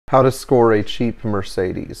How to score a cheap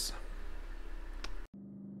Mercedes.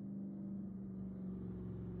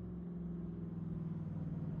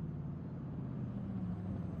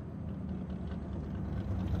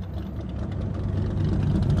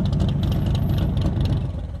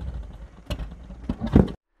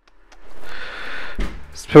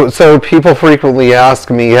 So people frequently ask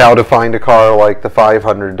me how to find a car like the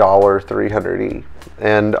 $500 300e,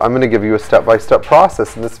 and I'm going to give you a step-by-step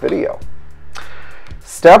process in this video.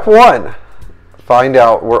 Step 1, find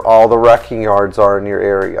out where all the wrecking yards are in your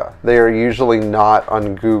area. They are usually not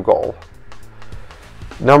on Google.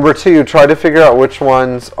 Number 2, try to figure out which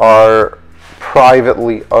ones are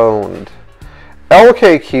privately owned.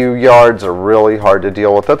 LKQ yards are really hard to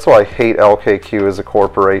deal with. That's why I hate LKQ as a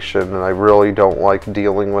corporation, and I really don't like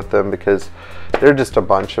dealing with them because they're just a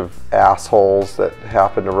bunch of assholes that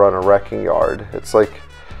happen to run a wrecking yard. It's like,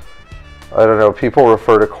 I don't know, people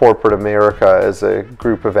refer to corporate America as a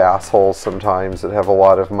group of assholes sometimes that have a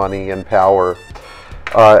lot of money and power.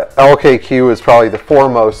 LKQ is probably the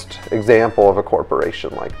foremost example of a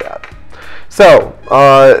corporation like that. So,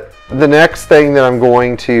 the next thing that I'm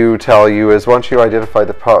going to tell you is once you identify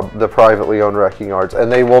the privately owned wrecking yards, and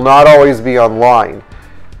they will not always be online.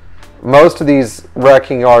 Most of these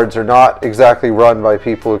wrecking yards are not exactly run by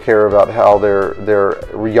people who care about how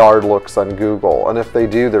their yard looks on Google. And if they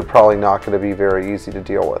do, they're probably not going to be very easy to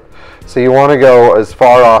deal with. So you want to go as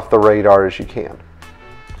far off the radar as you can.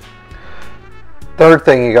 Third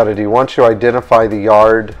thing you got to do, once you identify the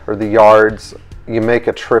yard or the yards, you make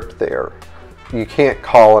a trip there. You can't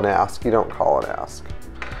call and ask. You don't call and ask.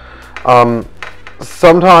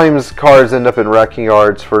 Sometimes cars end up in wrecking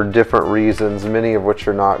yards for different reasons, many of which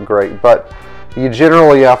are not great, but you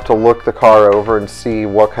generally have to look the car over and see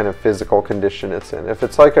what kind of physical condition it's in. If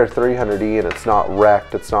it's like our 300e and it's not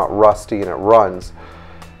wrecked, it's not rusty, and it runs,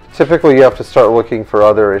 typically you have to start looking for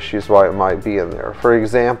other issues why it might be in there. For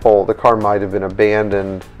example, the car might have been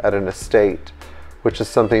abandoned at an estate, which is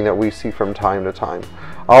something that we see from time to time.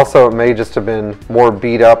 Also, it may just have been more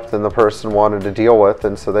beat up than the person wanted to deal with,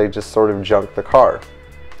 and so they just sort of junked the car.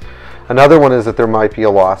 Another one is that there might be a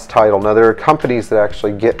lost title. Now, there are companies that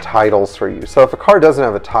actually get titles for you. So if a car doesn't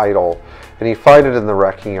have a title and you find it in the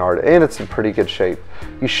wrecking yard and it's in pretty good shape,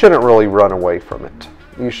 you shouldn't really run away from it.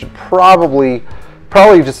 You should probably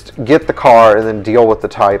just get the car and then deal with the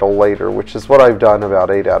title later, which is what I've done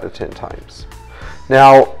about 8 out of 10 times.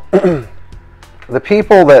 Now, the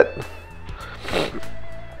people that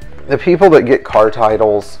get car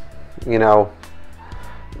titles, you know,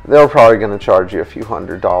 they're probably going to charge you a few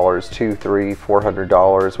 $100, $200, $300,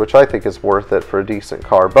 $400, which I think is worth it for a decent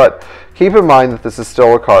car. But keep in mind that this is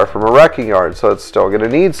still a car from a wrecking yard, so it's still going to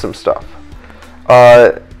need some stuff.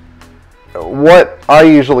 What I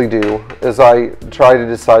usually do is I try to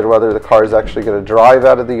decide whether the car is actually going to drive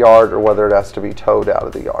out of the yard or whether it has to be towed out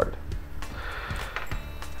of the yard.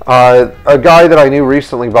 A guy that I knew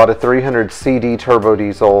recently bought a 300 CD turbo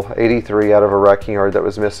diesel 83 out of a wrecking yard that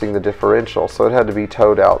was missing the differential, so it had to be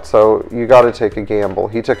towed out. So you got to take a gamble.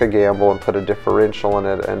 He took a gamble and put a differential in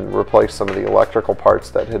it and replaced some of the electrical parts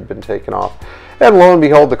that had been taken off. And lo and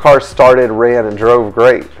behold, the car started, ran, and drove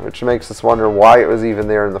great, which makes us wonder why it was even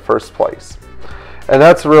there in the first place. And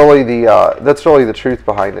that's really the truth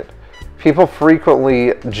behind it. People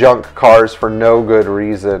frequently junk cars for no good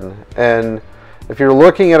reason, and if you're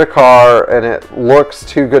looking at a car and it looks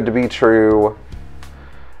too good to be true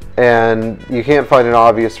and you can't find an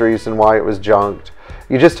obvious reason why it was junked,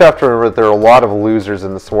 you just have to remember that there are a lot of losers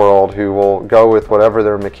in this world who will go with whatever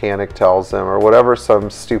their mechanic tells them or whatever some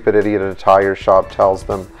stupid idiot at a tire shop tells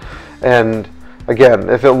them. And again,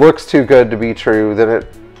 if it looks too good to be true, then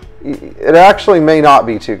it actually may not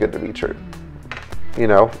be too good to be true, you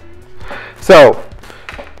know? So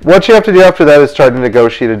what you have to do after that is try to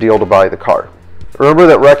negotiate a deal to buy the car. Remember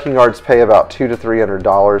that wrecking yards pay about $200 to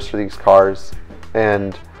 $300 for these cars,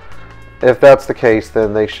 and if that's the case,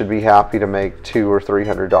 then they should be happy to make $200 or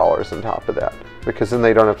 $300 on top of that, because then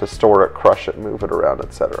they don't have to store it, crush it, move it around,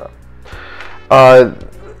 etc.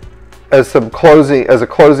 As a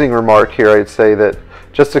closing remark here, I'd say that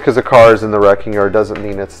just because a car is in the wrecking yard doesn't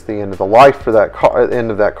mean it's the end of the life for that car,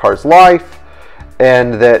 end of that car's life,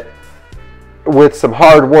 and that with some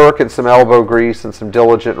hard work and some elbow grease and some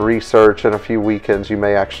diligent research and a few weekends, you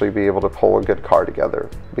may actually be able to pull a good car together,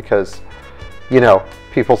 because, you know,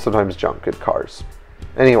 people sometimes junk good cars.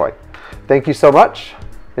 Anyway, thank you so much.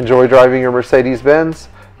 Enjoy driving your Mercedes-Benz.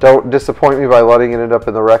 Don't disappoint me by letting it end up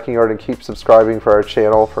in the wrecking yard, and keep subscribing for our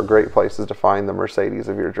channel for great places to find the Mercedes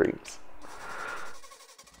of your dreams.